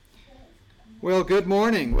Well, good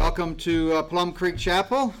morning. Welcome to Plum Creek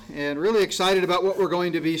Chapel, and really excited about what we're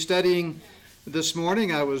going to be studying this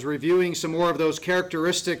morning. I was reviewing some more of those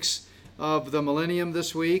characteristics of the millennium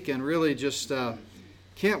this week, and really just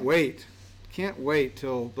can't wait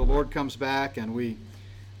till the Lord comes back and we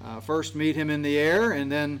first meet him in the air,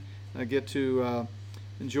 and then get to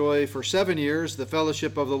enjoy for 7 years the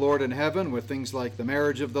fellowship of the Lord in heaven with things like the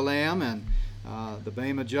marriage of the Lamb and the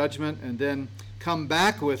Bema judgment, and then come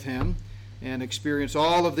back with him and experience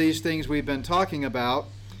all of these things we've been talking about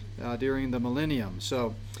during the millennium.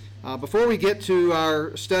 So before we get to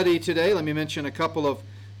our study today, let me mention a couple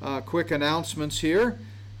of quick announcements here.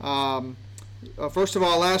 First of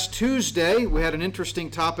all, last Tuesday we had an interesting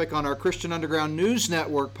topic on our Christian Underground News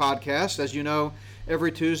Network podcast. As you know,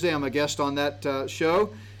 every Tuesday I'm a guest on that show,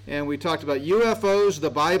 and we talked about UFOs, the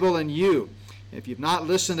Bible, and you. If you've not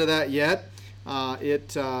listened to that yet,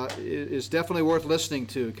 it is definitely worth listening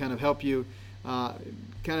to, kind of help you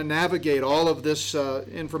kind of navigate all of this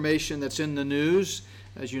information that's in the news.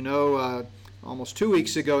 As you know, almost 2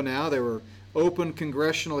 weeks ago now, there were open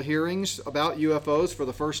congressional hearings about UFOs for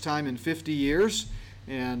the first time in 50 years,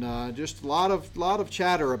 and just a lot of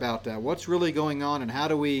chatter about that. What's really going on, and how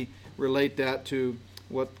do we relate that to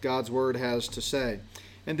what God's Word has to say?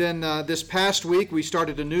 And then this past week, we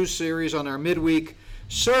started a new series on our midweek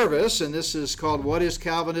service, and this is called What is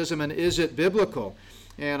Calvinism and Is It Biblical?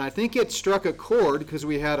 And I think it struck a chord because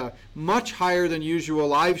we had a much higher than usual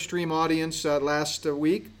live stream audience last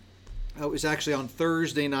week. It was actually on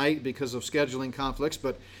Thursday night because of scheduling conflicts,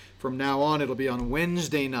 but from now on it'll be on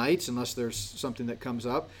Wednesday nights unless there's something that comes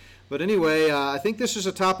up. But anyway, I think this is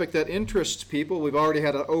a topic that interests people. We've already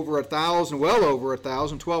had over 1,000, well over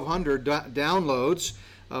 1,000, 1,200 downloads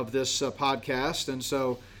of this podcast, and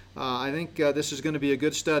so I think this is going to be a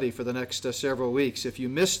good study for the next several weeks. If you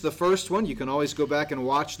missed the first one, you can always go back and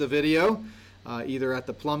watch the video, either at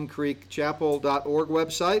the plumcreekchapel.org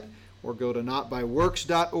website or go to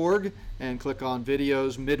notbyworks.org and click on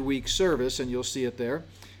Videos Midweek Service, and you'll see it there.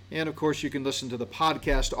 And, of course, you can listen to the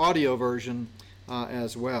podcast audio version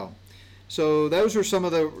as well. So those are some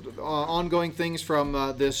of the ongoing things from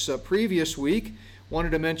this previous week.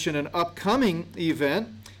 Wanted to mention an upcoming event.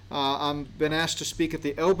 I've been asked to speak at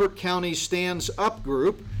the Elbert County Stands Up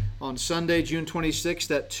group on Sunday, June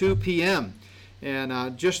 26th at 2 p.m.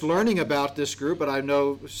 And just learning about this group, but I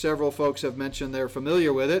know several folks have mentioned they're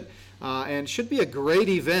familiar with it, and should be a great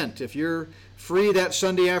event. If you're free that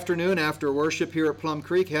Sunday afternoon after worship here at Plum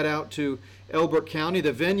Creek, head out to Elbert County.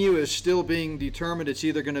 The venue is still being determined. It's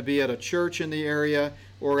either going to be at a church in the area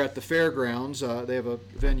or at the fairgrounds. They have a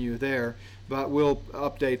venue there, but we'll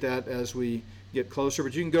update that as we get closer.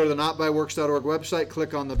 But you can go to the notbyworks.org website,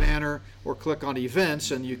 click on the banner, or click on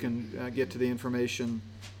events, and you can get to the information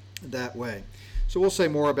that way. So we'll say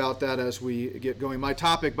more about that as we get going. My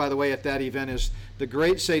topic, by the way, at that event is the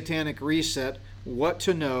Great Satanic Reset, what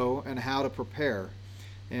to know and how to prepare.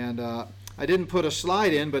 And I didn't put a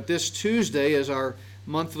slide in, but this Tuesday is our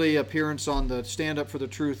monthly appearance on the Stand Up for the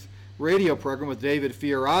Truth radio program with David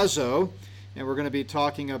Fiorazzo. And we're going to be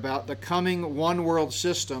talking about the coming one world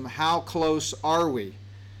system. How close are we?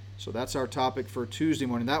 So that's our topic for Tuesday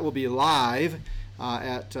morning. That will be live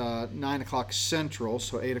at 9 o'clock Central,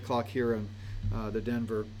 so 8 o'clock here in the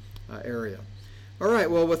Denver area. All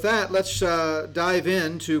right, well, with that, let's dive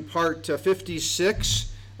into part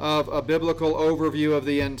 56 of a biblical overview of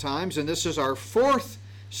the end times. And this is our fourth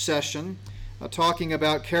session talking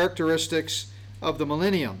about characteristics of the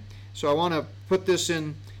millennium. So I want to put this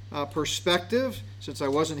in perspective, since I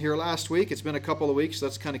wasn't here last week. It's been a couple of weeks.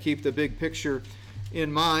 Let's kind of keep the big picture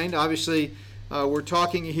in mind. Obviously, we're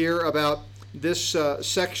talking here about this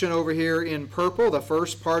section over here in purple. The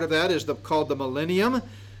first part of that is called the millennium.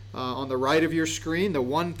 On the right of your screen, the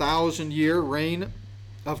 1,000-year reign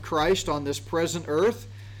of Christ on this present earth.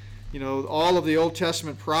 You know, all of the Old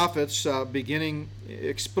Testament prophets, beginning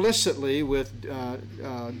explicitly with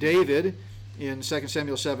David, in 2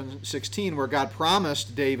 Samuel 7:16, where God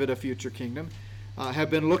promised David a future kingdom,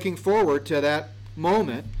 have been looking forward to that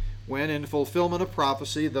moment when, in fulfillment of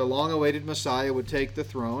prophecy, the long-awaited Messiah would take the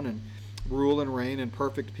throne and rule and reign in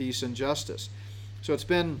perfect peace and justice. So it's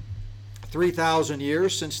been 3,000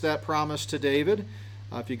 years since that promise to David.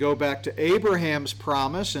 If you go back to Abraham's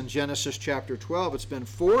promise in Genesis chapter 12, it's been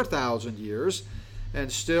 4,000 years,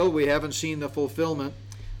 and still we haven't seen the fulfillment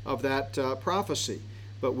of that prophecy.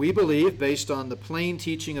 But we believe, based on the plain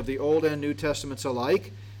teaching of the Old and New Testaments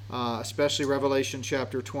alike, especially Revelation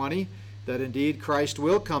chapter 20, that indeed Christ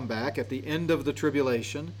will come back at the end of the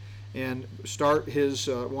tribulation and start his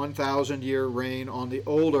 1,000-year reign on the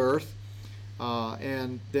old earth,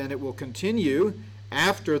 and then it will continue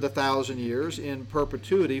after the 1,000 years in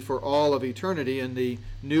perpetuity for all of eternity in the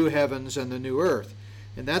new heavens and the new earth.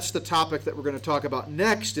 And that's the topic that we're going to talk about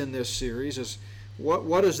next in this series, is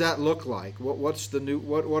what does that look like? What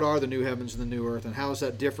are the new heavens and the new earth, and how is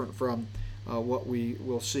that different from what we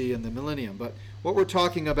will see in the millennium? But what we're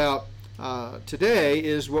talking about today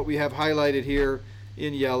is what we have highlighted here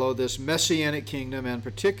in yellow, this messianic kingdom, and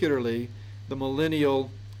particularly the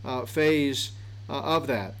millennial phase of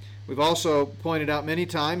that. We've also pointed out many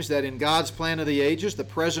times that in God's plan of the ages, the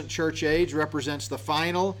present church age represents the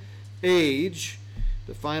final age,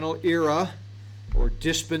 the final era, or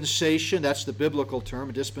dispensation. That's the biblical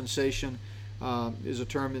term. Dispensation is a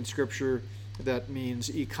term in Scripture that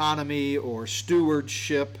means economy or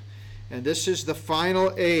stewardship. And this is the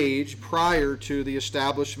final age prior to the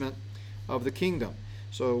establishment of the kingdom.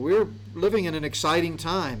 So we're living in an exciting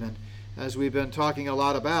time. And as we've been talking a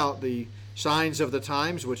lot about, the signs of the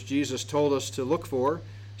times, which Jesus told us to look for,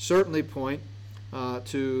 certainly point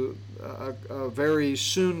to a very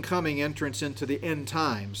soon coming entrance into the end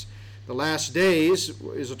times. The last days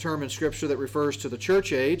is a term in Scripture that refers to the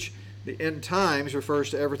church age. The end times refers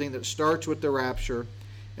to everything that starts with the rapture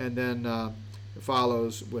and then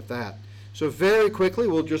follows with that. So very quickly,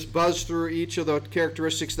 we'll just buzz through each of the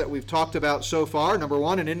characteristics that we've talked about so far. Number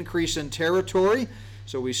one, an increase in territory.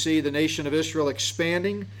 So we see the nation of Israel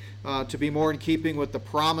expanding to be more in keeping with the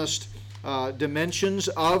promised dimensions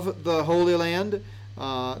of the Holy Land,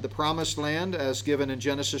 the promised land as given in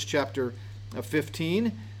Genesis chapter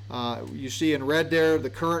 15. You see in red there the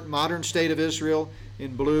current modern state of Israel.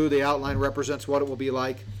 In blue, the outline represents what it will be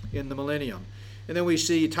like in the millennium. And then we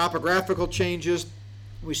see topographical changes.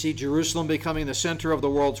 We see Jerusalem becoming the center of the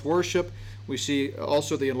world's worship. We see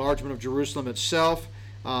also the enlargement of Jerusalem itself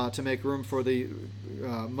to make room for the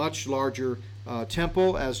much larger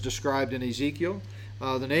temple as described in Ezekiel.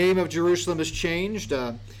 The name of Jerusalem is changed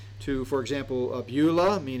to, for example,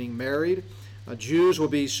 Beulah, meaning married. Jews will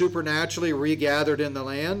be supernaturally regathered in the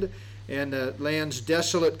land, and the land's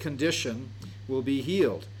desolate condition will be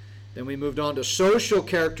healed. Then we moved on to social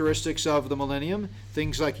characteristics of the millennium,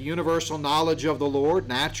 things like universal knowledge of the Lord,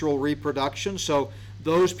 natural reproduction. So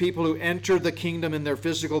those people who enter the kingdom in their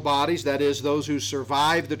physical bodies, that is, those who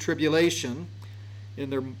survive the tribulation in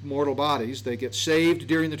their mortal bodies, they get saved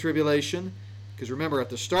during the tribulation. Because remember, at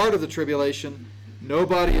the start of the tribulation,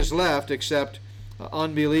 nobody is left except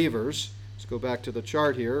unbelievers. Let's go back to the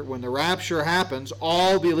chart here. When the rapture happens,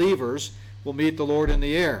 all believers will meet the Lord in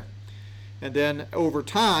the air. And then over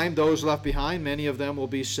time, those left behind, many of them will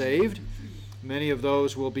be saved. Many of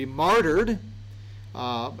those will be martyred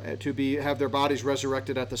to have their bodies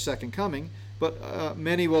resurrected at the second coming. But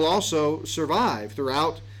many will also survive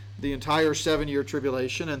throughout the entire 7-year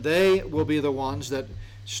tribulation, and they will be the ones that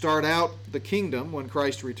start out the kingdom when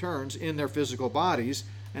Christ returns in their physical bodies,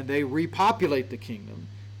 and they repopulate the kingdom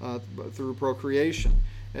through procreation.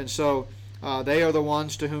 And so they are the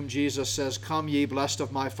ones to whom Jesus says, "Come ye blessed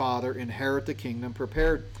of my Father, inherit the kingdom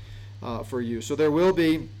prepared for you." So there will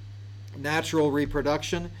be natural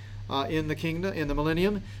reproduction in the kingdom, in the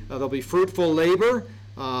millennium. There'll be fruitful labor,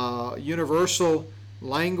 universal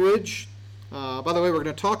language. By the way, we're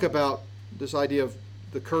going to talk about this idea of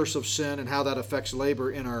the curse of sin and how that affects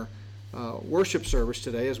labor in our worship service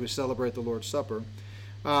today as we celebrate the Lord's Supper.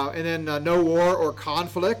 And then no war or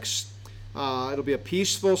conflicts. It'll be a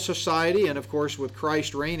peaceful society, and of course with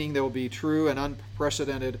Christ reigning there will be true and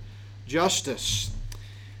unprecedented justice.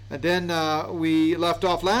 And then we left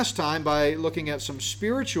off last time by looking at some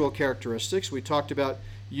spiritual characteristics. We talked about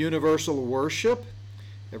universal worship.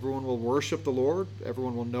 Everyone will worship the Lord.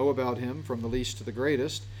 Everyone will know about him from the least to the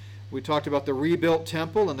greatest. We talked about the rebuilt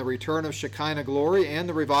temple and the return of Shekinah glory and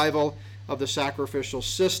the revival of the sacrificial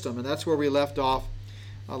system. And that's where we left off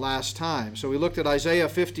last time. So we looked at Isaiah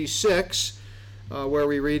 56, where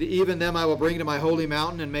we read, "Even them I will bring to my holy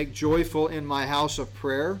mountain and make joyful in my house of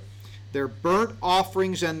prayer. Their burnt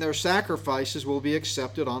offerings and their sacrifices will be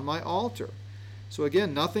accepted on my altar." So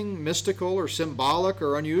again, nothing mystical or symbolic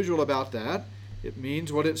or unusual about that. It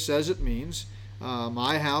means what it says it means.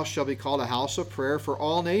 My house shall be called a house of prayer for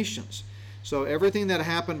all nations. So everything that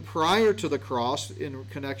happened prior to the cross in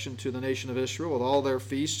connection to the nation of Israel, with all their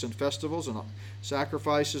feasts and festivals and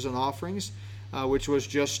sacrifices and offerings, which was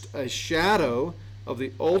just a shadow of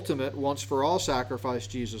the ultimate once-for-all sacrifice,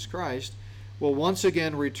 Jesus Christ, will once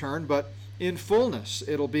again return, but in fullness.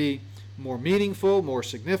 It'll be more meaningful, more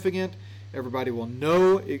significant. Everybody will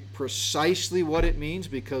know precisely what it means,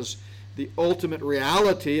 because the ultimate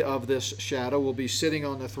reality of this shadow will be sitting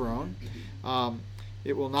on the throne.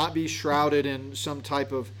 It will not be shrouded in some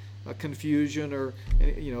type of confusion, or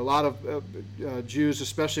a lot of Jews,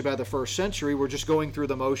 especially by the first century, were just going through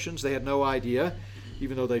the motions. They had no idea,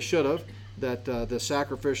 even though they should have, that the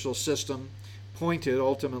sacrificial system pointed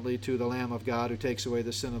ultimately to the Lamb of God who takes away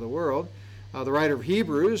the sin of the world. The writer of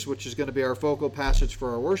Hebrews, which is going to be our focal passage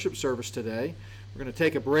for our worship service today, we're going to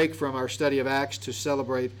take a break from our study of Acts to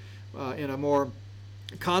celebrate in a more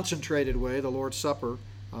concentrated way the Lord's Supper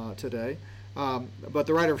today. But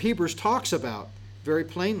the writer of Hebrews talks about very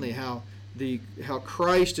plainly how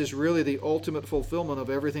Christ is really the ultimate fulfillment of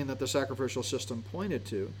everything that the sacrificial system pointed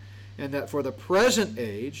to, and that for the present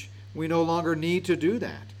age we no longer need to do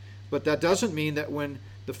that. But that doesn't mean that when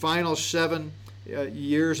the final 7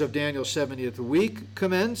 years of Daniel's 70th week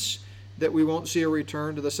commence, that we won't see a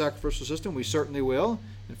return to the sacrificial system. We certainly will.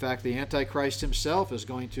 In fact, the Antichrist himself is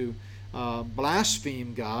going to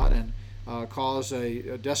blaspheme God and cause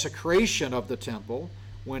a desecration of the temple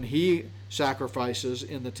when he sacrifices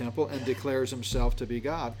in the temple and declares himself to be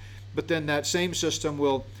God. But then that same system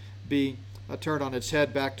will be turned on its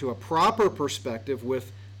head back to a proper perspective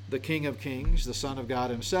with the King of Kings, the Son of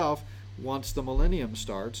God himself, once the millennium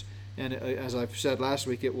starts. And as I've said last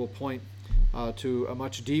week, it will point to a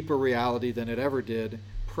much deeper reality than it ever did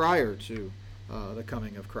prior to the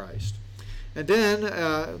coming of Christ. And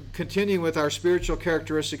then, continuing with our spiritual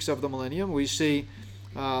characteristics of the millennium, we see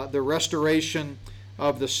the restoration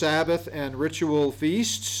of the Sabbath and ritual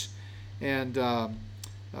feasts. And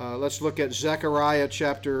let's look at Zechariah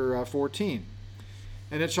chapter 14.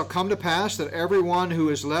 And it shall come to pass that everyone who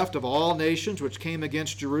is left of all nations which came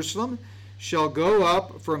against Jerusalem shall go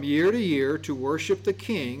up from year to year to worship the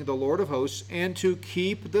King, the Lord of hosts, and to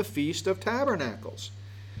keep the Feast of Tabernacles.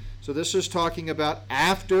 So this is talking about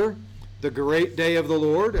after the great day of the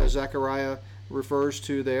Lord, as Zechariah refers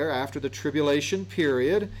to there, after the tribulation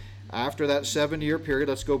period, after that 7-year period.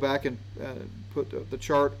 Let's go back and put the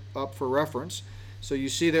chart up for reference. So you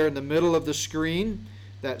see there in the middle of the screen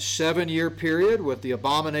that 7-year period with the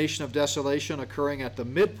abomination of desolation occurring at the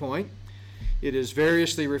midpoint. It is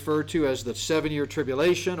variously referred to as the 7-year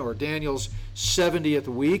tribulation, or Daniel's 70th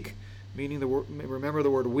week, meaning remember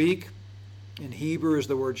the word week in Hebrew is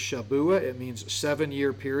the word Shabuah. It means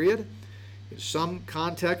 7-year period. In some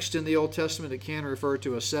context in the Old Testament, it can refer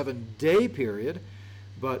to a 7-day period,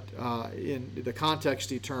 but in the context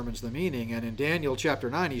determines the meaning. And in Daniel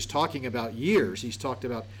chapter 9, he's talking about years. He's talked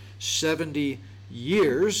about 70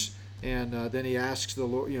 years, and then he asks the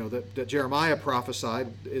Lord, that Jeremiah prophesied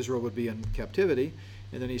Israel would be in captivity,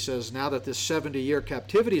 and then he says, now that this 70-year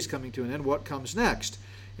captivity is coming to an end, what comes next?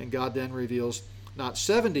 And God then reveals not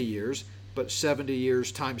 70 years, but 70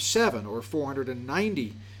 years times 7, or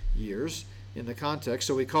 490 years in the context.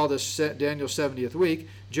 So we call this Daniel's 70th week.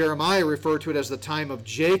 Jeremiah referred to it as the time of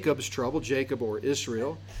Jacob's trouble, Jacob or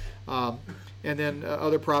Israel. And then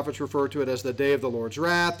other prophets refer to it as the day of the Lord's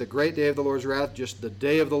wrath, the great day of the Lord's wrath, just the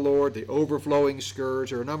day of the Lord, the overflowing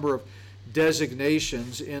scourge, or a number of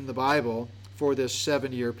designations in the Bible for this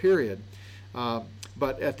 7-year period.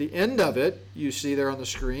 But at the end of it, you see there on the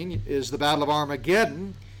screen, is the Battle of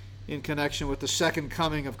Armageddon in connection with the second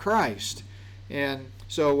coming of Christ. And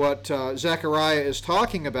so what Zechariah is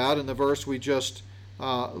talking about in the verse we just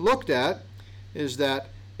looked at is that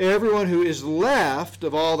everyone who is left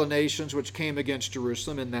of all the nations which came against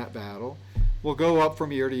Jerusalem in that battle will go up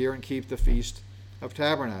from year to year and keep the Feast of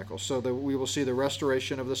Tabernacles, so that we will see the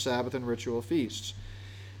restoration of the Sabbath and ritual feasts.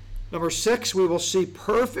 Number 6, we will see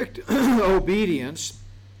perfect obedience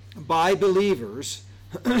by believers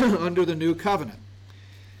under the new covenant.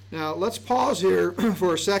 Now, let's pause here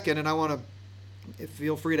for a second, and I want to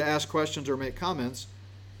feel free to ask questions or make comments.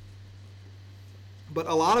 But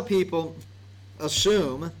a lot of people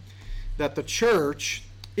assume that the church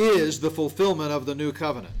is the fulfillment of the new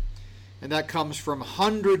covenant. And that comes from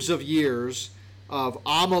hundreds of years of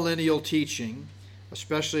amillennial teaching,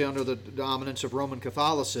 especially under the dominance of Roman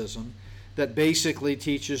Catholicism, that basically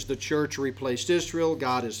teaches the church replaced Israel.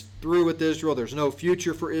 God is through with Israel. There's no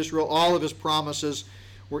future for Israel. All of his promises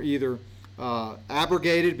were either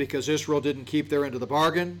abrogated because Israel didn't keep their end of the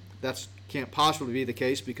bargain. That can't possibly be the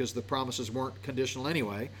case because the promises weren't conditional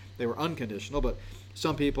anyway. They were unconditional, but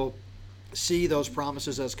some people see those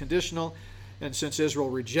promises as conditional, and since Israel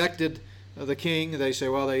rejected the king, they say,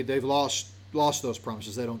 well, they've lost those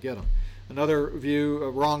promises. They don't get them. Another view, a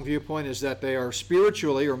wrong viewpoint, is that they are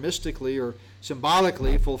spiritually or mystically or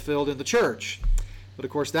symbolically fulfilled in the church. But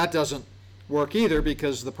of course that doesn't work either,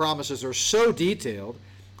 because the promises are so detailed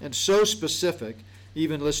and so specific,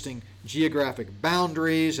 even listing geographic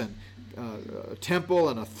boundaries and a temple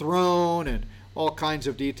and a throne and all kinds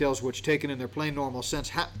of details which, taken in their plain normal sense,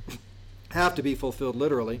 have to be fulfilled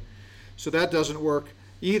literally. So that doesn't work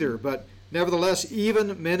either. But nevertheless,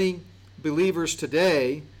 even many believers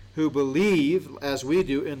today who believe, as we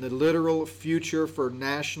do, in the literal future for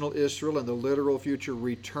national Israel and the literal future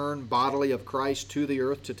return bodily of Christ to the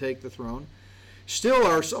earth to take the throne, still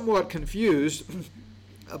are somewhat confused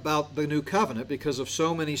about the new covenant because of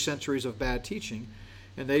so many centuries of bad teaching,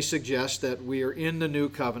 and they suggest that we are in the new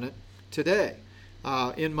covenant today.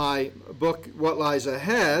 In my book, What Lies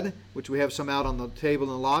Ahead, which we have some out on the table in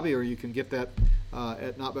the lobby, or you can get that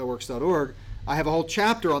at notbyworks.org, I have a whole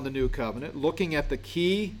chapter on the new covenant, looking at the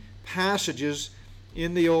key passages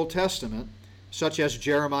in the Old Testament, such as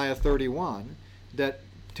Jeremiah 31, that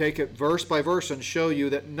take it verse by verse and show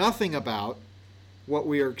you that nothing about what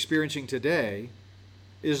we are experiencing today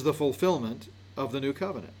is the fulfillment of the new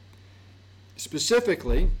covenant.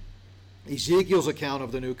 Specifically, Ezekiel's account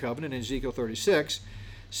of the new covenant in Ezekiel 36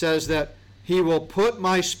 says that he will put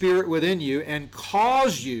my spirit within you and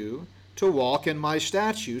cause you to walk in my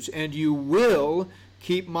statutes, and you will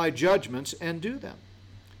keep my judgments and do them.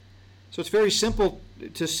 So it's very simple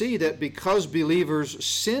to see that because believers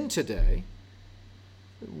sin today,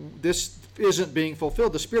 this isn't being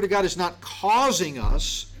fulfilled. The Spirit of God is not causing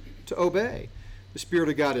us to obey. The Spirit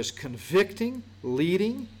of God is convicting,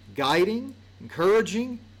 leading, guiding,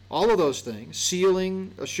 encouraging, all of those things,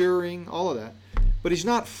 sealing, assuring, all of that. But he's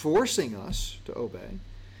not forcing us to obey.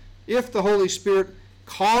 If the Holy Spirit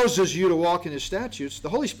causes you to walk in his statutes, the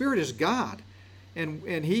Holy Spirit is God.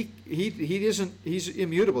 And he's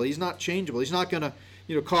immutable. He's not changeable. He's not going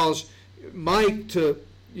to cause Mike to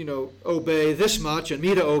obey this much and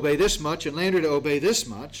me to obey this much and Landry to obey this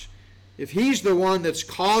much. If he's the one that's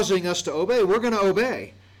causing us to obey, we're going to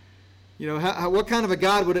obey. What kind of a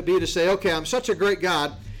God would it be to say, okay, I'm such a great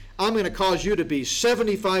God, I'm going to cause you to be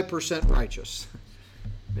 75% righteous?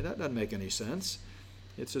 I mean, that doesn't make any sense.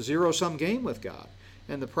 It's a zero-sum game with God.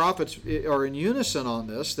 And the prophets are in unison on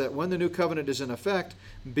this, that when the new covenant is in effect,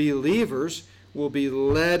 believers will be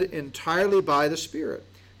led entirely by the Spirit.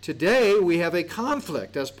 Today, we have a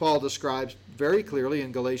conflict, as Paul describes very clearly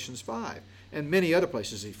in Galatians 5 and many other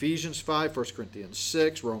places, Ephesians 5, 1 Corinthians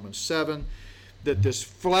 6, Romans 7, that this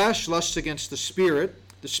flesh lusts against the Spirit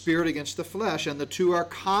against the flesh, and the two are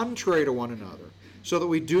contrary to one another, so that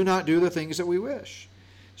we do not do the things that we wish.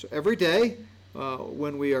 So every day,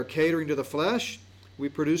 when we are catering to the flesh, we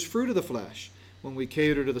produce fruit of the flesh. When we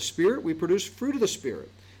cater to the Spirit, we produce fruit of the Spirit.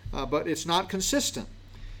 But it's not consistent.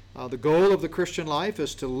 The goal of the Christian life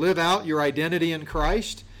is to live out your identity in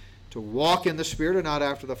Christ, to walk in the Spirit and not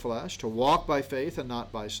after the flesh, to walk by faith and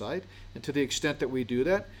not by sight. And to the extent that we do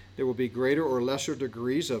that, there will be greater or lesser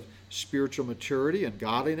degrees of spiritual maturity and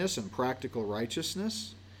godliness and practical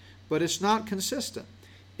righteousness. But it's not consistent.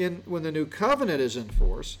 When the new covenant is in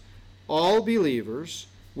force, all believers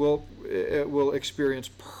will experience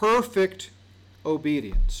perfect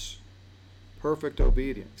obedience. Perfect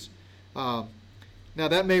obedience. Now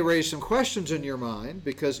that may raise some questions in your mind,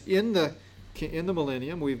 because in the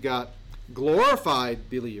millennium we've got glorified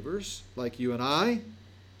believers like you and I,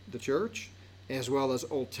 the church, as well as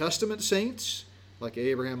Old Testament saints like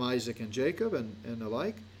Abraham, Isaac, and Jacob and the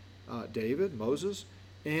like, David, Moses,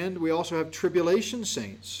 and we also have tribulation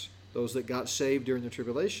saints, those that got saved during the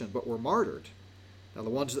tribulation but were martyred. Now, the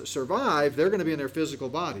ones that survive, they're going to be in their physical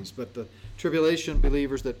bodies, but the tribulation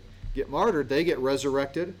believers that get martyred, they get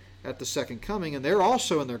resurrected at the second coming, and they're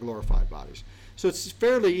also in their glorified bodies. So it's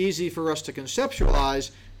fairly easy for us to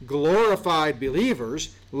conceptualize glorified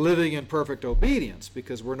believers living in perfect obedience,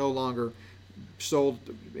 because we're no longer sold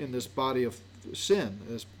in this body of sin,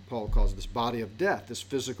 as Paul calls it, this body of death, this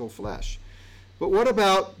physical flesh. But what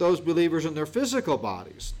about those believers in their physical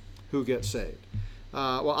bodies who get saved?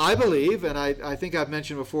 Well, I believe, and I think I've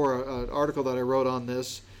mentioned before an article that I wrote on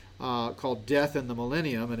this called Death in the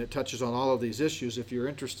Millennium, and it touches on all of these issues. If you're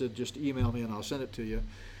interested, just email me and I'll send it to you.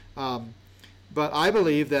 But I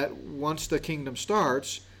believe that once the kingdom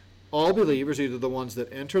starts, all believers, either the ones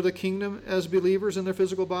that enter the kingdom as believers in their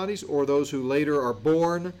physical bodies, or those who later are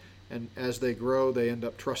born, and as they grow, they end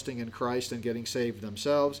up trusting in Christ and getting saved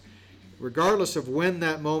themselves. Regardless of when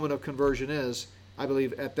that moment of conversion is, I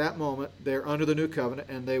believe at that moment they're under the new covenant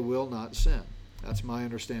and they will not sin. That's my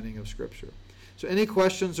understanding of Scripture. So any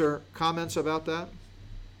questions or comments about that?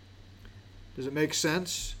 Does it make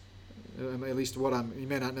sense? At least you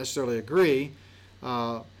may not necessarily agree,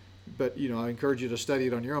 but I encourage you to study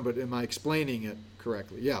it on your own, but am I explaining it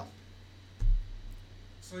correctly? Yeah.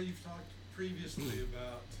 So you've talked previously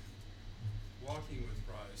about walking with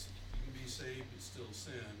Christ. You can be saved and still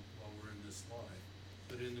sin while we're in this life.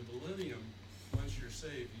 But in the millennium, once you're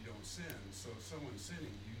saved, you don't sin. So if someone's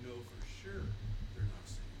sinning, you know for sure they're not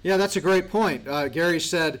sinning. Yeah, that's a great point. Gary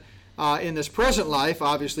said, In this present life,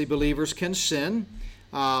 obviously, believers can sin,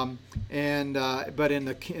 but in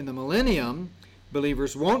the millennium,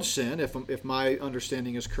 believers won't sin, if my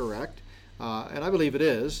understanding is correct, and I believe it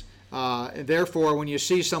is. And therefore, when you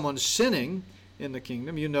see someone sinning in the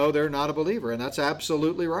kingdom, you know they're not a believer, and that's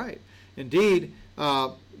absolutely right. Indeed,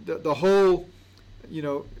 the whole,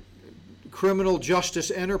 criminal justice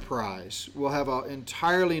enterprise will have an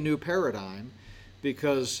entirely new paradigm,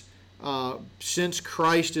 because since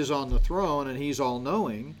Christ is on the throne and he's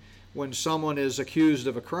all-knowing, when someone is accused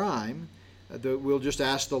of a crime, we'll just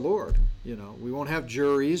ask the Lord. We won't have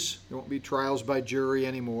juries. There won't be trials by jury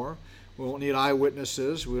anymore. We won't need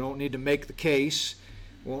eyewitnesses. We don't need to make the case.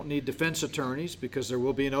 We won't need defense attorneys, because there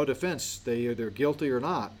will be no defense. They're either guilty or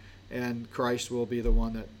not, and Christ will be the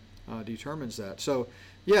one that determines that. So,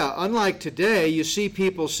 yeah, unlike today, you see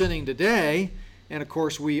people sinning today, and of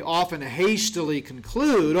course we often hastily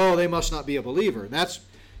conclude, oh, they must not be a believer. And that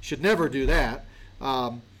should never do that.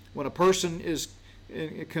 When a person is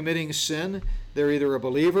committing sin, they're either a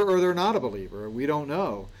believer or they're not a believer. We don't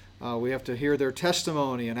know. We have to hear their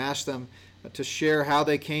testimony and ask them to share how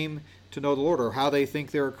they came to know the Lord, or how they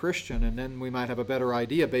think they're a Christian, and then we might have a better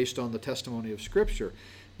idea based on the testimony of Scripture.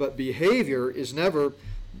 But behavior is never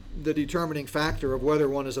the determining factor of whether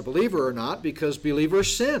one is a believer or not, because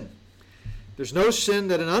believers sin. There's no sin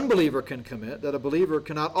that an unbeliever can commit that a believer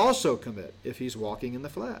cannot also commit if he's walking in the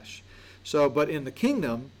flesh. So, but in the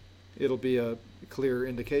kingdom, it'll be a clear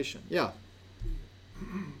indication. Yeah.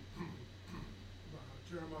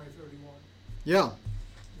 Jeremiah 31. Yeah.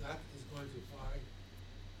 That is going to apply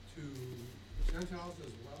to Gentiles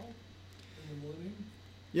as well in the millennium?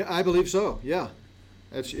 Yeah, I believe so. Yeah.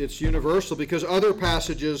 It's universal, because other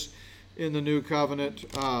passages in the New Covenant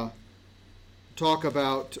talk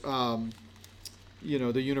about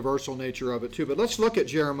the universal nature of it too. But let's look at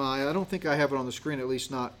Jeremiah. I don't think I have it on the screen, at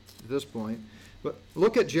least not at this point. But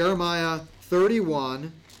look at Jeremiah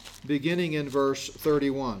 31, beginning in verse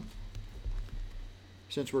 31.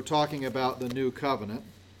 Since we're talking about the New Covenant.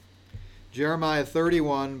 Jeremiah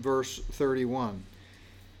 31, verse 31.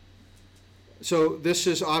 So this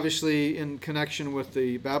is obviously in connection with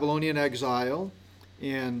the Babylonian exile,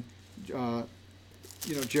 and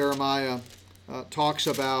Jeremiah talks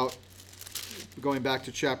about, going back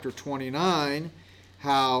to chapter 29,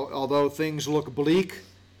 how although things look bleak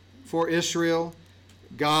for Israel,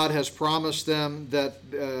 God has promised them that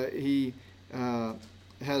he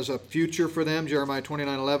has a future for them. Jeremiah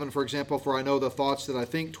 29:11, for example, for I know the thoughts that I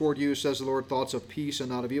think toward you, says the Lord, thoughts of peace and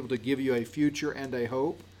not of evil, to give you a future and a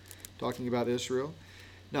hope. Talking about Israel.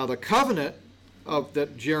 Now the covenant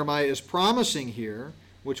that Jeremiah is promising here,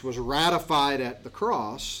 which was ratified at the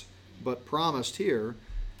cross, but promised here,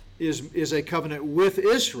 is a covenant with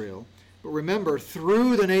Israel. But remember,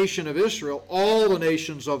 through the nation of Israel, all the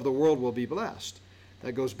nations of the world will be blessed.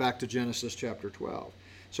 That goes back to Genesis chapter 12.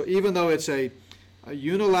 So even though it's a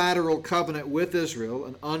unilateral covenant with Israel,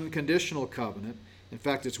 an unconditional covenant, in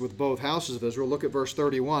fact, it's with both houses of Israel. Look at verse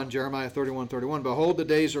 31, Jeremiah 31:31. Behold, the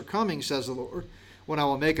days are coming, says the Lord, when I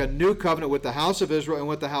will make a new covenant with the house of Israel and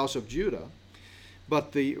with the house of Judah.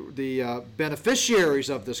 But the beneficiaries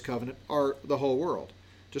of this covenant are the whole world.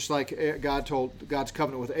 Just like God's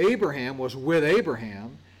covenant with Abraham was with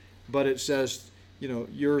Abraham, but it says,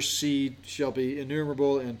 your seed shall be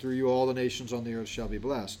innumerable, and through you all the nations on the earth shall be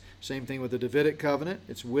blessed. Same thing with the Davidic covenant.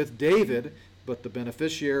 It's with David, but the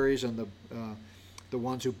beneficiaries and the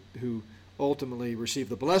ones who ultimately receive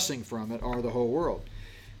the blessing from it are the whole world.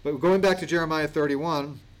 But going back to Jeremiah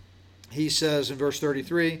 31, he says in verse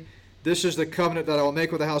 33, this is the covenant that I will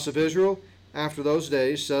make with the house of Israel after those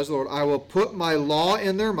days, says the Lord. I will put my law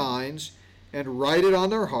in their minds and write it on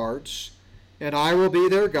their hearts, and I will be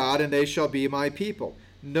their God, and they shall be my people.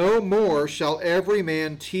 No more shall every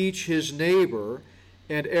man teach his neighbor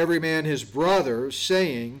and every man his brother,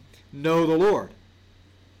 saying, know the Lord.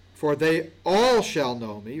 For they all shall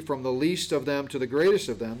know me, from the least of them to the greatest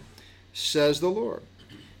of them, says the Lord.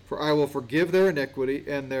 For I will forgive their iniquity,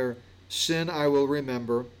 and their sin I will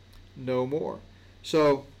remember no more.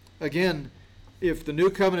 So, again, if the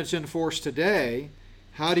new covenant's in force today,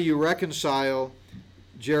 how do you reconcile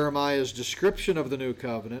Jeremiah's description of the new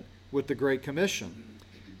covenant with the Great Commission,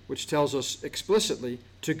 which tells us explicitly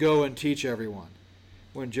to go and teach everyone?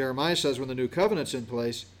 When Jeremiah says when the new covenant's in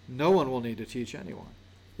place, no one will need to teach anyone.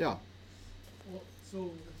 Yeah. Well,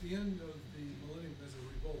 so at the end of the millennium, there's a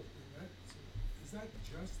revolt. Is that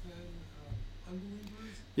just then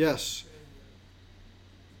unbelievers? Yes.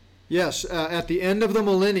 Yes, at the end of the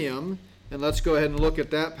millennium, and let's go ahead and look at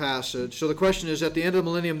that passage. So the question is, at the end of the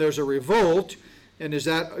millennium, there's a revolt, and is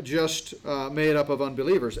that just made up of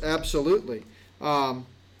unbelievers? Absolutely.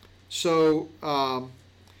 So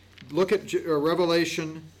look at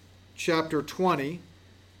Revelation chapter 20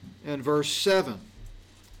 and verse 7.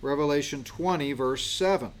 Revelation 20, verse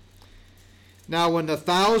 7. Now when the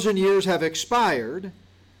 1,000 years have expired,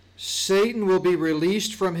 Satan will be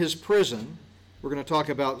released from his prison. We're going to talk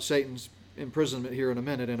about Satan's imprisonment here in a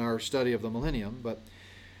minute in our study of the millennium, but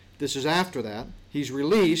this is after that. He's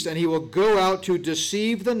released, and he will go out to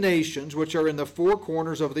deceive the nations which are in the four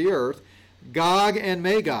corners of the earth, Gog and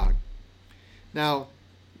Magog. Now,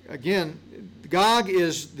 again, Gog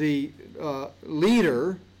is the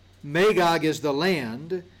leader, Magog is the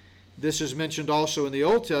land. This is mentioned also in the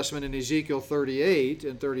Old Testament in Ezekiel 38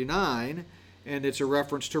 and 39, and it's a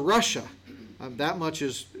reference to Russia. That much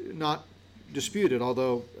is not disputed,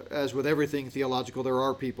 although, as with everything theological, there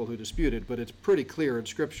are people who dispute it, but it's pretty clear in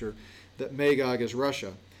Scripture that Magog is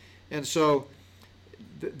Russia. And so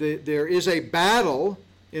there is a battle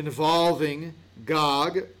involving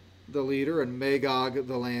Gog, the leader, and Magog,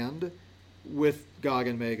 the land, with Gog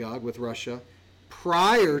and Magog, with Russia,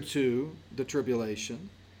 prior to the tribulation.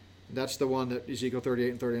 That's the one that Ezekiel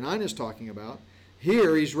 38 and 39 is talking about.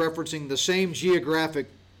 Here he's referencing the same geographic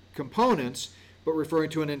components, but referring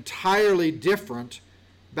to an entirely different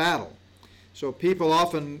battle. So people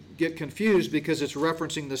often get confused because it's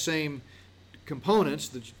referencing the same components,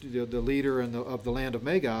 the leader and of the land of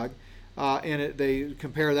Magog, and they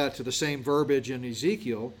compare that to the same verbiage in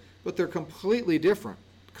Ezekiel, but they're completely different.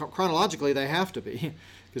 Chronologically, they have to be,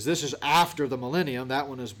 because this is after the millennium. That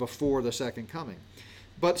one is before the second coming.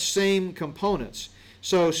 But same components.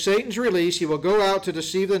 So Satan's release, he will go out to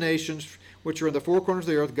deceive the nations which are in the four corners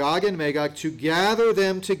of the earth, Gog and Magog, to gather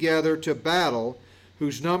them together to battle,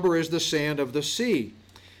 whose number is the sand of the sea.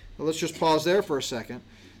 Now, let's just pause there for a second.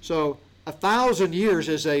 So 1,000 years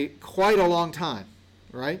is quite a long time,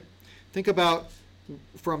 right? Think about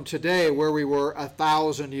from today where we were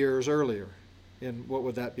 1,000 years earlier. In what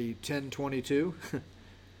would that be, 1022? I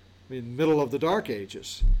mean, middle of the Dark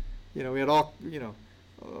Ages. We had all,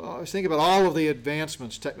 I was thinking about all of the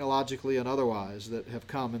advancements technologically and otherwise that have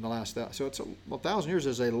come in the last, so 1,000 years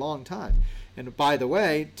is a long time. And by the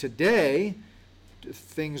way, today,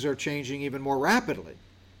 things are changing even more rapidly.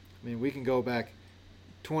 I mean, we can go back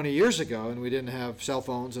 20 years ago and we didn't have cell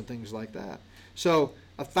phones and things like that. So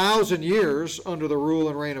 1,000 years under the rule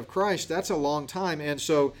and reign of Christ, that's a long time. And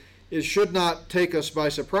so it should not take us by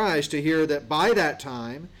surprise to hear that by that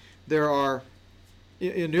time there are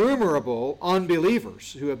innumerable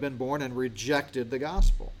unbelievers who have been born and rejected the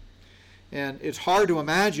gospel. And it's hard to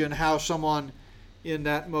imagine how someone in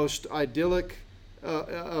that most idyllic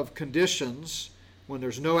of conditions, when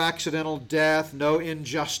there's no accidental death, no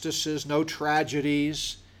injustices, no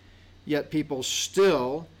tragedies, yet people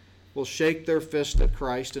still will shake their fist at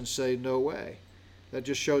Christ and say, no way. That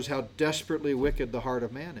just shows how desperately wicked the heart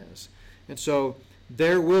of man is. And so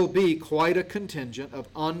there will be quite a contingent of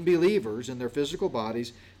unbelievers in their physical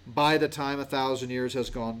bodies by the time 1,000 years has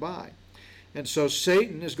gone by. And so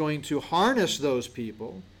Satan is going to harness those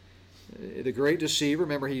people. The great deceiver,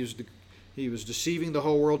 remember he was deceiving the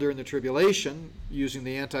whole world during the tribulation using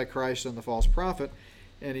the Antichrist and the false prophet,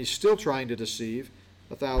 and he's still trying to deceive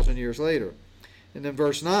 1,000 years later. And then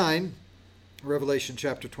verse 9, Revelation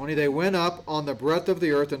chapter 20, they went up on the breadth of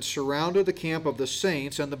the earth and surrounded the camp of the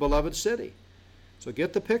saints and the beloved city. So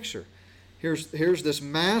get the picture. Here's this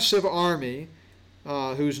massive army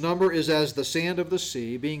whose number is as the sand of the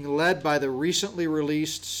sea, being led by the recently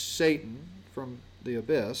released Satan from the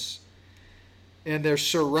abyss. And they're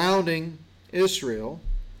surrounding Israel,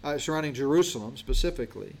 surrounding Jerusalem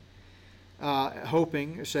specifically,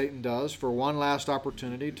 hoping, Satan does, for one last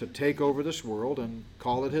opportunity to take over this world and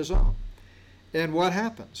call it his own. And what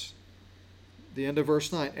happens? The end of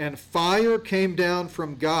verse 9. And fire came down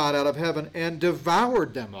from God out of heaven and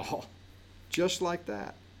devoured them all. Just like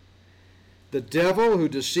that. The devil who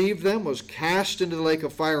deceived them was cast into the lake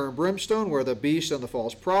of fire and brimstone, where the beast and the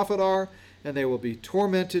false prophet are, and they will be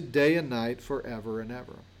tormented day and night forever and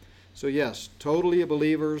ever. So yes, totally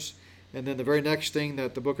believers. And then the very next thing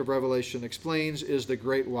that the book of Revelation explains is the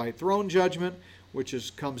great white throne judgment,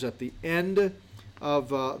 which comes at the end of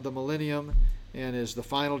the millennium and is the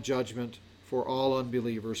final judgment for all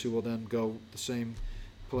unbelievers, who will then go the same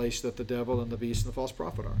place that the devil and the beast and the false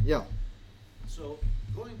prophet are. Yeah. So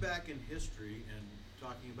going back in history and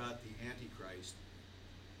talking about the Antichrist,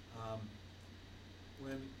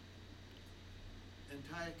 when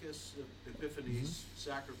Antiochus Epiphanes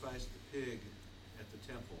sacrificed the pig at the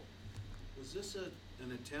temple, was this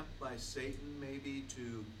an attempt by Satan maybe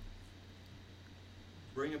to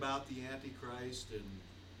bring about the Antichrist and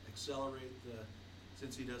accelerate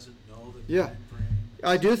since he doesn't know the time frame?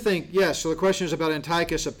 I do think, yes, so the question is about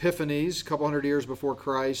Antiochus Epiphanes, a couple hundred years before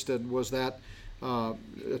Christ, and was that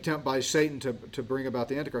attempt by Satan to bring about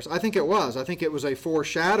the Antichrist? I think it was. I think it was a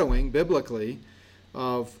foreshadowing, biblically,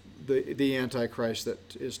 of the Antichrist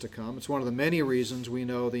that is to come. It's one of the many reasons we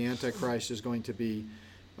know the Antichrist is going to be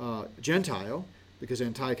Gentile, because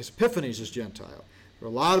Antiochus Epiphanes is Gentile. There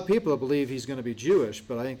are a lot of people that believe he's going to be Jewish,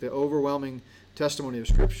 but I think the overwhelming testimony of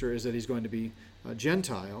Scripture is that he's going to be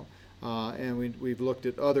Gentile. And we've looked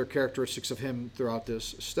at other characteristics of him throughout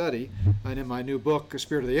this study. And in my new book, The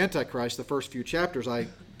Spirit of the Antichrist, the first few chapters, I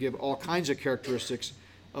give all kinds of characteristics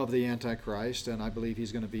of the Antichrist, and I believe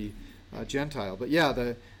he's going to be Gentile. But yeah,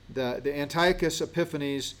 the Antiochus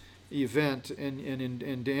Epiphanes event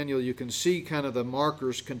in Daniel, you can see kind of the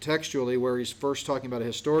markers contextually where he's first talking about a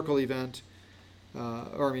historical event,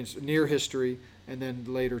 near history, and then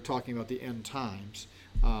later talking about the end times.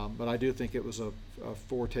 But I do think it was a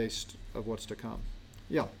foretaste of what's to come.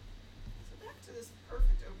 Yeah. So back to this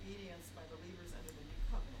perfect obedience by believers under the new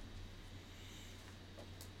covenant.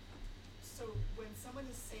 So when someone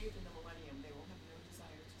is saved in the millennium, they will have no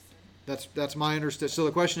desire to sin? That's my understanding. So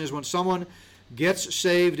the question is, when someone gets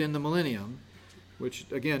saved in the millennium, which,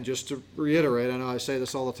 again, just to reiterate, I know I say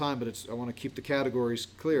this all the time, but I want to keep the categories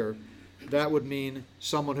clear. That would mean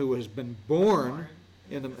someone who has been born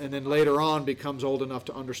and then later on becomes old enough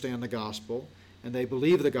to understand the gospel, and they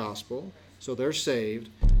believe the gospel, so they're saved.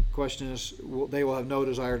 The question is, they will have no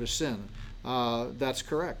desire to sin. That's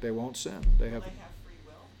correct. They won't sin. Will they have free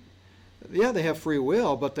will? Yeah, they have free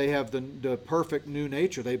will, but they have the perfect new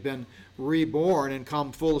nature. They've been reborn and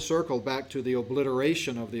come full circle back to the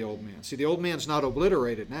obliteration of the old man. See, the old man's not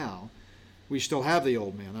obliterated now. We still have the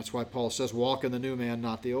old man. That's why Paul says, walk in the new man,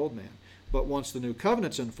 not the old man. But once the new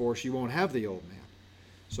covenant's in force, you won't have the old man.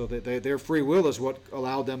 So their free will is what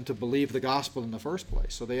allowed them to believe the gospel in the first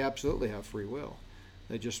place. So they absolutely have free will.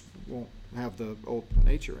 They just won't have the old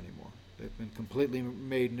nature anymore. They've been completely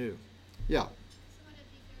made new. Yeah. So would it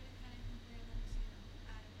be fair to kind of compare them to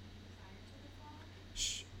Adam prior to the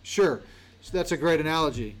fall? Sure. So that's a great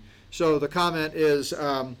analogy. So the comment is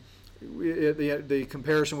the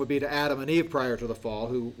comparison would be to Adam and Eve prior to the fall,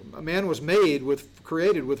 who a man was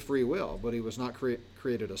created with free will, but he was not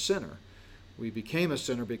created a sinner. We became a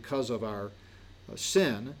sinner because of our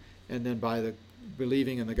sin, and then by the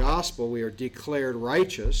believing in the gospel, we are declared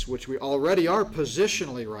righteous, which we already are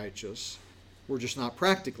positionally righteous. We're just not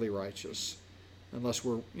practically righteous, unless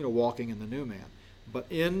we're walking in the new man. But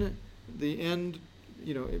in the end,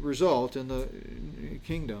 result in the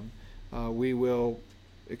kingdom, we will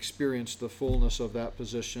experience the fullness of that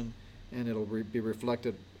position, and it'll be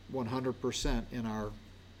reflected 100% in our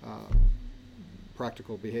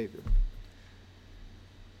practical behavior.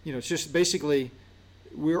 It's just basically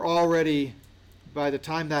we're already, by the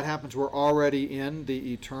time that happens, we're already in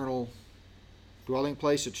the eternal dwelling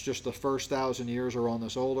place. It's just the first 1,000 years are on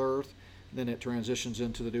this old earth. Then it transitions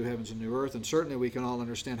into the new heavens and new earth. And certainly we can all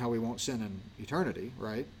understand how we won't sin in eternity,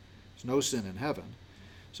 right? There's no sin in heaven.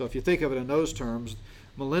 So if you think of it in those terms,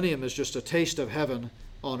 millennium is just a taste of heaven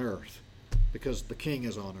on earth, because the king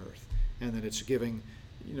is on earth. And then it's giving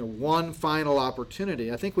one final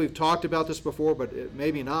opportunity. I think we've talked about this before, but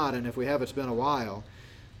maybe not, and if we have, it's been a while.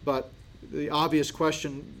 But the obvious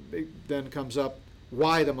question then comes up,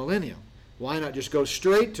 why the millennium? Why not just go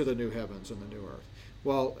straight to the new heavens and the new earth?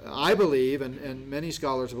 Well, I believe, and many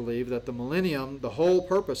scholars believe, that the millennium, the whole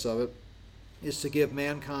purpose of it, is to give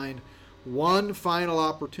mankind one final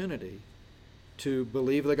opportunity to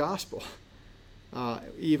believe the gospel.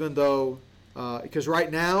 Even though, because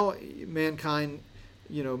right now, mankind,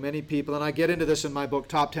 many people, and I get into this in my book,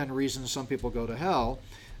 Top 10 Reasons Some People Go to Hell.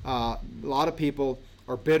 A lot of people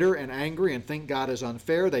are bitter and angry and think God is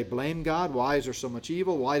unfair. They blame God. Why is there so much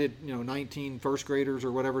evil? Why did 19 first graders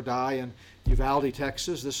or whatever die in Uvalde,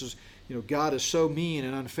 Texas? This is, God is so mean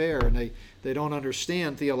and unfair, and they don't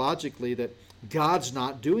understand theologically that God's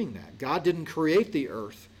not doing that. God didn't create the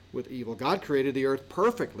earth with evil. God created the earth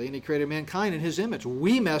perfectly, and he created mankind in his image.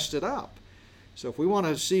 We messed it up. So if we want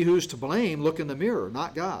to see who's to blame, look in the mirror,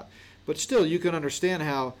 not God. But still, you can understand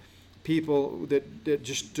how people that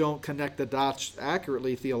just don't connect the dots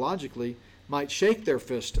accurately theologically might shake their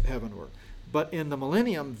fist heavenward. But in the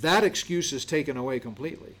millennium, that excuse is taken away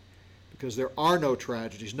completely, because there are no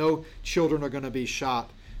tragedies. No children are going to be shot.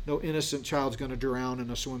 No innocent child's going to drown in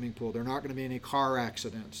a swimming pool. There are not going to be any car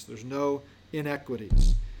accidents. There's no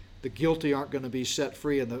inequities. The guilty aren't going to be set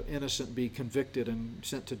free and the innocent be convicted and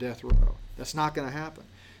sent to death row. That's not going to happen.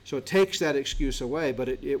 So it takes that excuse away, but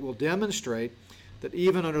it will demonstrate that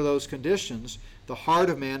even under those conditions, the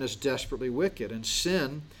heart of man is desperately wicked, and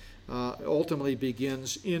sin ultimately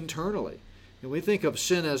begins internally. And we think of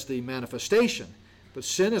sin as the manifestation, but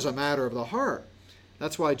sin is a matter of the heart.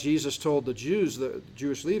 That's why Jesus told the Jews, the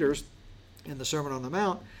Jewish leaders, in the Sermon on the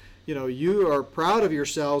Mount, you are proud of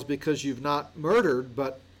yourselves because you've not murdered,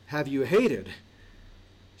 but have you hated?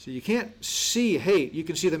 So you can't see hate. You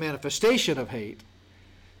can see the manifestation of hate.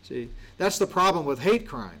 See, that's the problem with hate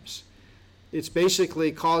crimes. It's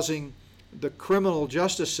basically causing the criminal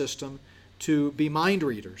justice system to be mind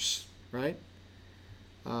readers, right?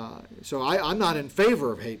 So I'm not in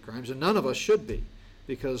favor of hate crimes, and none of us should be,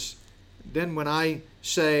 because then when I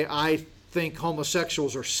say I think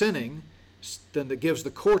homosexuals are sinning, then that gives the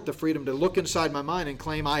court the freedom to look inside my mind and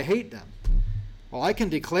claim I hate them. Well, I can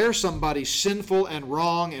declare somebody sinful and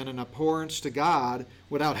wrong and an abhorrence to God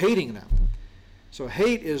without hating them. So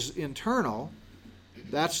hate is internal.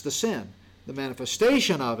 That's the sin. The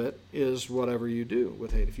manifestation of it is whatever you do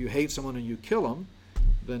with hate. If you hate someone and you kill them,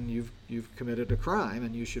 then you've committed a crime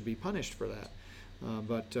and you should be punished for that.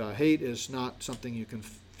 But hate is not something you can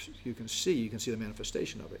see. You can see the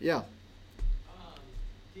manifestation of it. Yeah.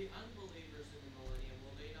 The unbelievers in the millennium,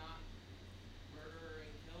 will they not murder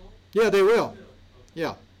and kill? Yeah, they will. Okay.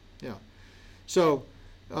 Yeah. So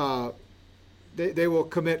they will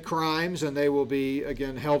commit crimes and they will be,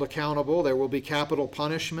 again, held accountable. There will be capital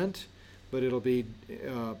punishment, but it'll be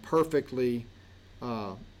perfectly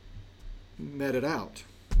meted out.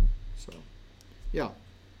 So, yeah.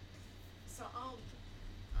 So I'll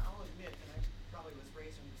admit that I probably was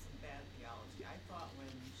raised under some bad theology. I thought when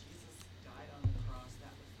Jesus died on the cross, that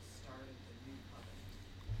was the start of the new covenant.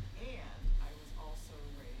 And I was also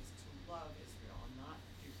raised to love Israel and not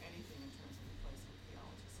do anything in terms of replacement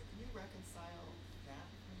theology. So can you reconcile that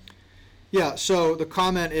for me? Yeah, so the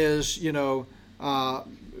comment is,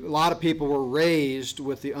 a lot of people were raised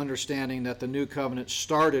with the understanding that the new covenant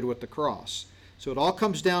started with the cross. So it all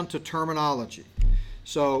comes down to terminology.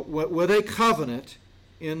 So with a covenant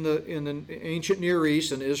in the ancient Near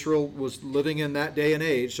East, and Israel was living in that day and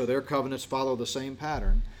age, so their covenants follow the same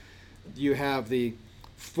pattern. You have the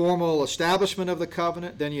formal establishment of the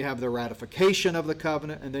covenant, then you have the ratification of the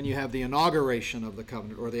covenant, and then you have the inauguration of the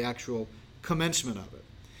covenant, or the actual commencement of it.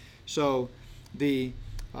 So the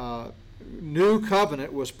new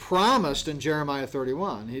covenant was promised in Jeremiah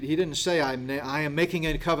 31. He didn't say, I am making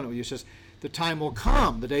a covenant with you. He says, the time will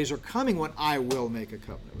come, the days are coming when I will make a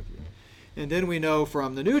covenant with you. And then we know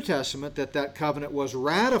from the New Testament that covenant was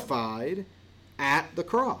ratified at the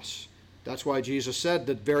cross. That's why Jesus said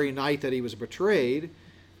the very night that he was betrayed,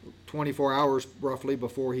 24 hours roughly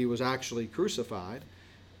before he was actually crucified,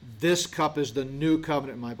 this cup is the new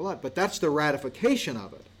covenant in my blood. But that's the ratification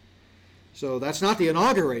of it. So that's not the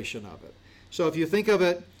inauguration of it. So if you think of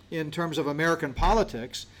it in terms of American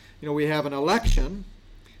politics, we have an election,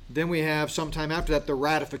 then we have sometime after that the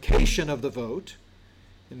ratification of the vote.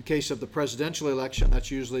 In the case of the presidential election,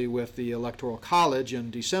 that's usually with the Electoral College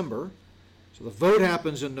in December. So the vote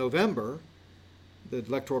happens in November. The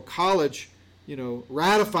Electoral College,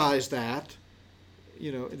 ratifies that.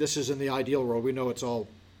 This is in the ideal world. We know it's all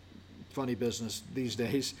funny business these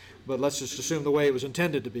days, but let's just assume the way it was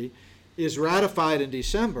intended to be, is ratified in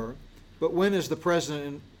December. But when does the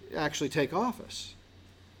president actually take office?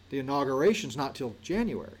 The inauguration's not till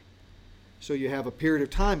January. So you have a period of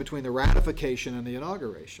time between the ratification and the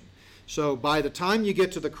inauguration. So by the time you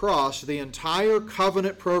get to the cross, the entire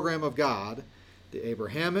covenant program of God, the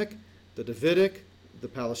Abrahamic, the Davidic, the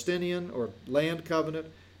Palestinian or land covenant,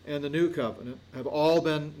 and the new covenant have all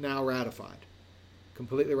been now ratified,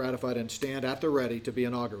 completely ratified, and stand at the ready to be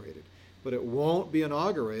inaugurated. But it won't be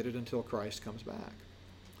inaugurated until Christ comes back.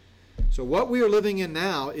 So what we are living in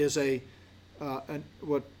now is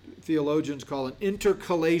what theologians call an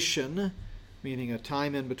intercalation, meaning a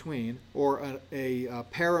time in between, or a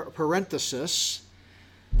parenthesis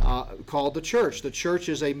called the church. The church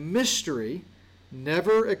is a mystery,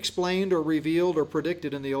 never explained or revealed or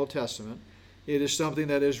predicted in the Old Testament. It is something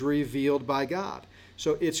that is revealed by God.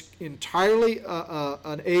 So it's entirely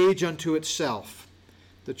an age unto itself,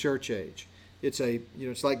 the church age. It's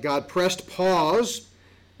like God pressed pause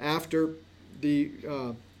after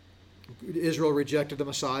Israel rejected the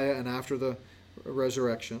Messiah and after the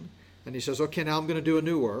resurrection. And he says, okay, now I'm going to do a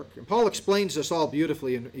new work. And Paul explains this all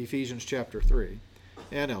beautifully in Ephesians chapter 3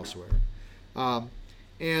 and elsewhere.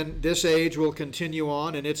 And this age will continue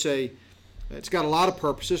on, and it's got a lot of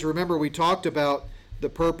purposes. Remember, we talked about the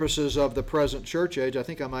purposes of the present church age. I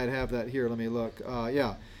think I might have that here. Let me look.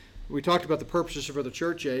 We talked about the purposes for the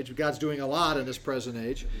church age. God's doing a lot in this present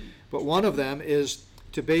age. But one of them is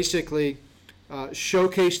to basically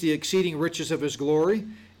showcase the exceeding riches of his glory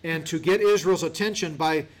and to get Israel's attention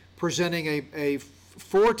by presenting a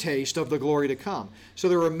foretaste of the glory to come. So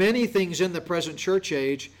there are many things in the present church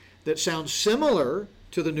age that sound similar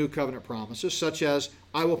to the new covenant promises, such as,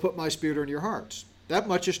 I will put my spirit in your hearts. That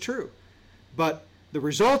much is true. But the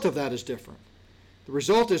result of that is different. The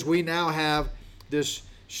result is we now have this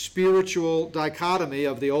spiritual dichotomy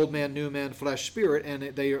of the old man, new man, flesh, spirit, and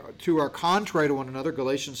they two are contrary to one another.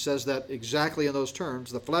 Galatians says that exactly in those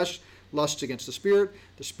terms. The flesh lusts against the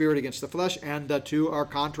spirit against the flesh, and the two are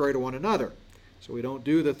contrary to one another. So we don't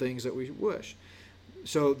do the things that we wish.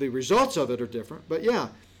 So the results of it are different. But yeah,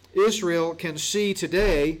 Israel can see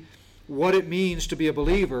today what it means to be a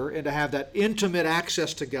believer and to have that intimate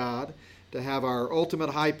access to God, to have our ultimate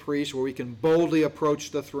high priest where we can boldly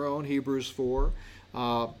approach the throne, Hebrews 4.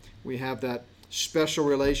 We have that special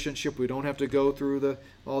relationship. We don't have to go through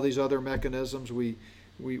all these other mechanisms.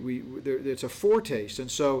 It's a foretaste. And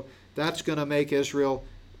so that's going to make Israel,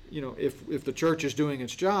 if the church is doing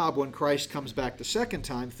its job, when Christ comes back the second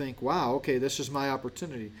time, think, wow, okay, this is my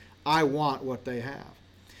opportunity. I want what they have.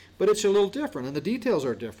 But it's a little different, and the details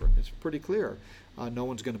are different. It's pretty clear. No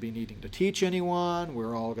one's going to be needing to teach anyone.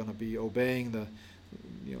 We're all going to be obeying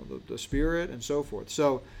the Spirit and so forth.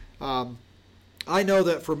 So I know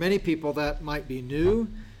that for many people that might be new,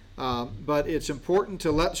 but it's important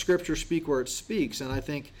to let Scripture speak where it speaks. And I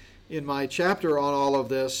think in my chapter on all of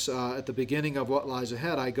this, at the beginning of What Lies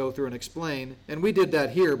Ahead, I go through and explain, and we did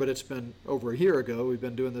that here, but it's been over a year ago. We've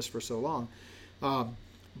been doing this for so long.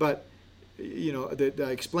 But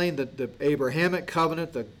I explained the Abrahamic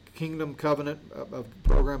covenant, the kingdom covenant of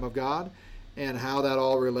program of God, and how that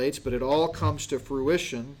all relates. But it all comes to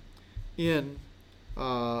fruition in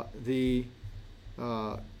the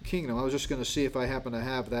kingdom. I was just going to see if I happen to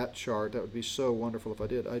have that chart. That would be so wonderful if I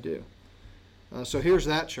did. I do. So here's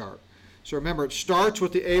that chart. So remember, it starts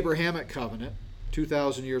with the Abrahamic covenant,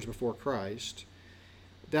 2,000 years before Christ.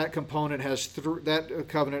 That covenant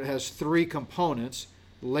has three components: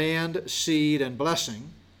 land, seed, and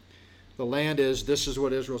blessing. The land this is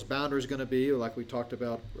what Israel's boundary is going to be, like we talked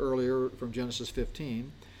about earlier from Genesis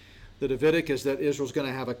 15. The Davidic is that Israel's going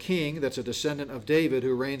to have a king that's a descendant of David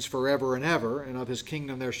who reigns forever and ever, and of his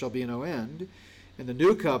kingdom there shall be no end. And the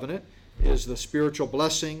new covenant is the spiritual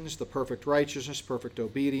blessings, the perfect righteousness, perfect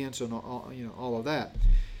obedience, and all of that.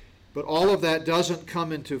 But all of that doesn't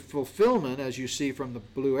come into fulfillment, as you see from the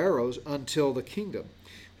blue arrows, until the kingdom.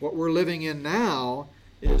 What we're living in now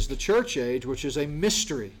is the church age, which is a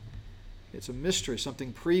mystery. It's a mystery,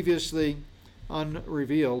 something previously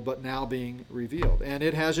unrevealed, but now being revealed. And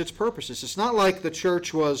it has its purposes. It's not like the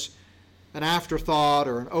church was an afterthought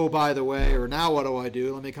or an, oh, by the way, or now what do I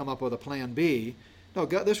do? Let me come up with a plan B. No,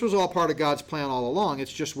 God, this was all part of God's plan all along. It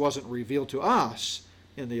just wasn't revealed to us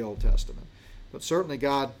in the Old Testament. But certainly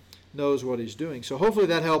God knows what he's doing. So hopefully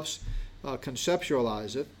that helps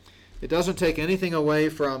conceptualize it. It doesn't take anything away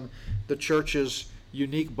from the church's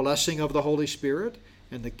unique blessing of the Holy Spirit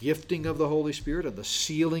and the gifting of the Holy Spirit and the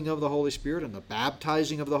sealing of the Holy Spirit and the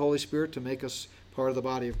baptizing of the Holy Spirit to make us part of the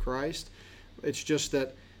body of Christ. It's just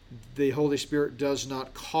that the Holy Spirit does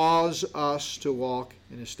not cause us to walk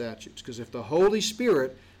in his statutes. Because if the Holy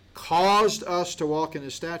Spirit caused us to walk in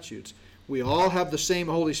his statutes, we all have the same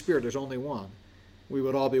Holy Spirit, there's only one, we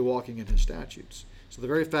would all be walking in his statutes. So the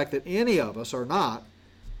very fact that any of us are not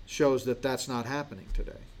shows that that's not happening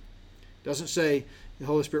today. It doesn't say the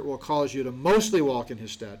Holy Spirit will cause you to mostly walk in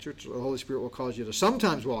his statutes, or the Holy Spirit will cause you to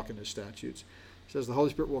sometimes walk in his statutes. It says the Holy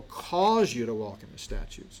Spirit will cause you to walk in his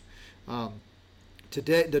statutes.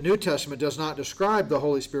 Today, the New Testament does not describe the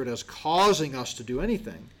Holy Spirit as causing us to do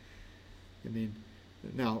anything.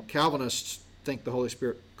 Now, Calvinists think the Holy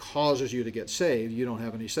Spirit causes you to get saved. You don't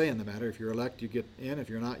have any say in the matter. If you're elect, you get in. If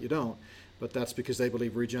you're not, you don't. But that's because they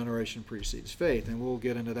believe regeneration precedes faith, and we'll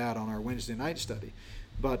get into that on our Wednesday night study.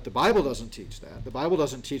 But the Bible doesn't teach that. The Bible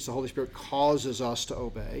doesn't teach the Holy Spirit causes us to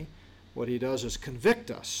obey. What he does is convict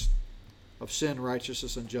us of sin,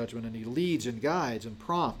 righteousness, and judgment, and he leads and guides and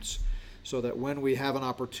prompts so that when we have an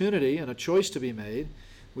opportunity and a choice to be made,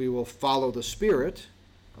 we will follow the Spirit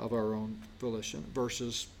of our own volition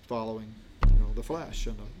versus following the flesh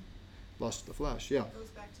and the lust of the flesh. Yeah. It goes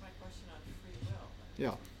back to my question on free will.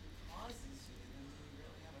 Yeah. Causes you, then do you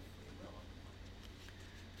really have a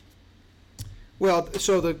free will? Well,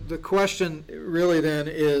 so the question really then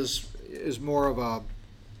is more of a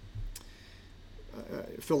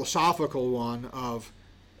philosophical one of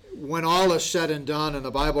when all is said and done and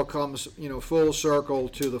the Bible comes, full circle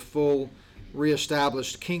to the full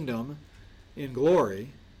reestablished kingdom in glory,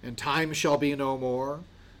 and time shall be no more.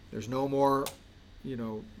 There's no more,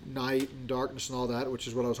 night and darkness and all that, which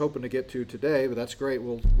is what I was hoping to get to today, but that's great.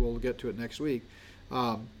 We'll get to it next week.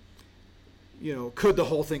 Could the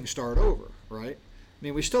whole thing start over, right? I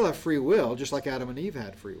mean, we still have free will, just like Adam and Eve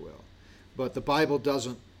had free will. But the Bible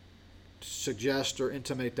doesn't suggest or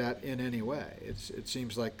intimate that in any way. It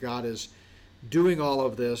seems like God is doing all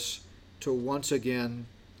of this to once again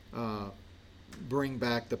bring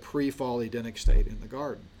back the pre-fall Edenic state in the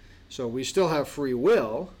garden. So we still have free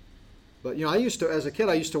will, but I used to, as a kid,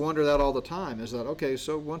 I used to wonder that all the time. Is that okay?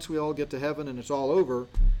 So once we all get to heaven and it's all over,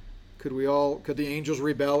 could the angels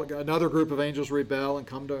rebel? Another group of angels rebel and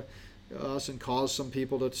come to us and cause some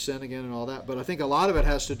people to sin again and all that? But I think a lot of it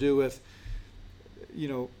has to do with,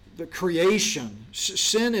 the creation.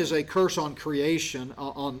 Sin is a curse on creation,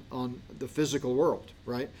 on the physical world,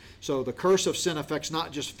 right? So the curse of sin affects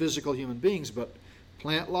not just physical human beings, but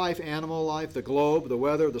plant life, animal life, the globe, the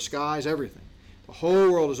weather, the skies, everything. The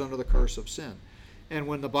whole world is under the curse of sin. And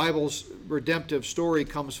when the Bible's redemptive story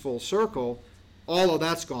comes full circle, all of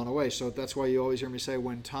that's gone away. So that's why you always hear me say,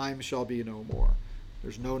 when time shall be no more.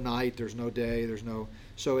 There's no night, there's no day,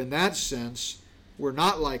 So in that sense, we're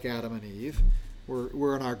not like Adam and Eve.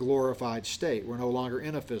 We're in our glorified state. We're no longer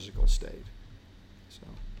in a physical state. So,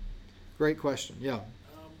 great question. Yeah.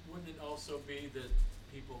 Wouldn't it also be that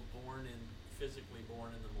people physically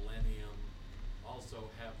born in the millennium also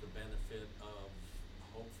have the benefit of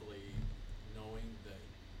hopefully knowing the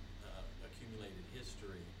accumulated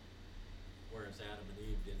history, whereas Adam and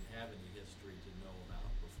Eve didn't have any history to know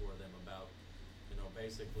about before them about,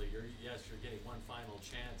 basically you're getting one final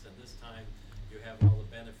chance, and this time you have all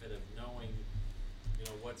the benefit of knowing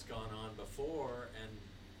what's gone on before,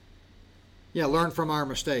 and learn from our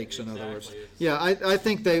mistakes, in other words. Exactly. Yeah, I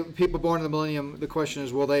think people born in the millennium, the question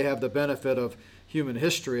is, will they have the benefit of human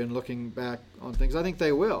history and looking back on things? I think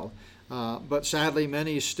they will. But sadly,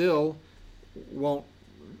 many still won't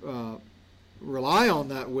rely on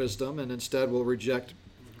that wisdom and instead will reject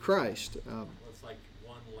Christ. Well, it's like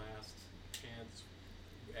one last chance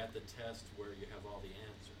at the test where you have all the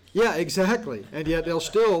answers. Yeah, exactly. And yet they'll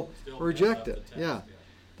still reject pass it. the test, Yeah.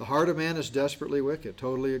 The heart of man is desperately wicked.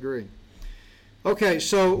 Totally agree. Okay,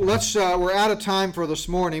 so we're out of time for this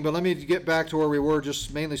morning, but let me get back to where we were,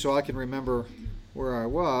 just mainly so I can remember where I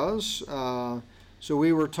was. So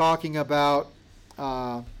we were talking about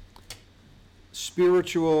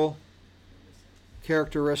spiritual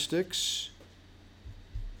characteristics,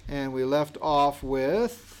 and we left off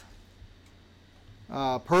with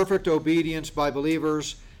perfect obedience by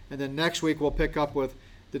believers, and then next week we'll pick up with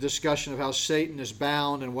the discussion of how Satan is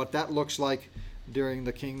bound and what that looks like during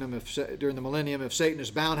the kingdom, during the millennium. If Satan is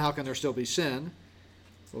bound, how can there still be sin?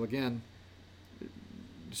 Well, again,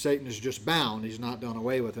 Satan is just bound. He's not done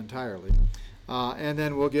away with entirely. And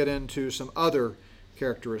then we'll get into some other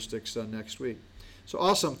characteristics next week. So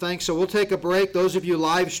awesome. Thanks. So we'll take a break. Those of you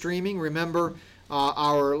live streaming, remember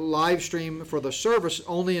our live stream for the service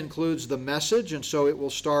only includes the message, and so it will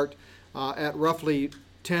start at roughly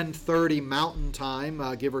 10:30 Mountain Time,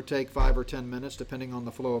 give or take 5 or 10 minutes, depending on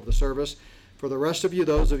the flow of the service. For the rest of you,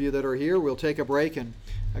 those of you that are here, we'll take a break and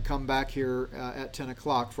come back here at 10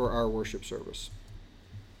 o'clock for our worship service.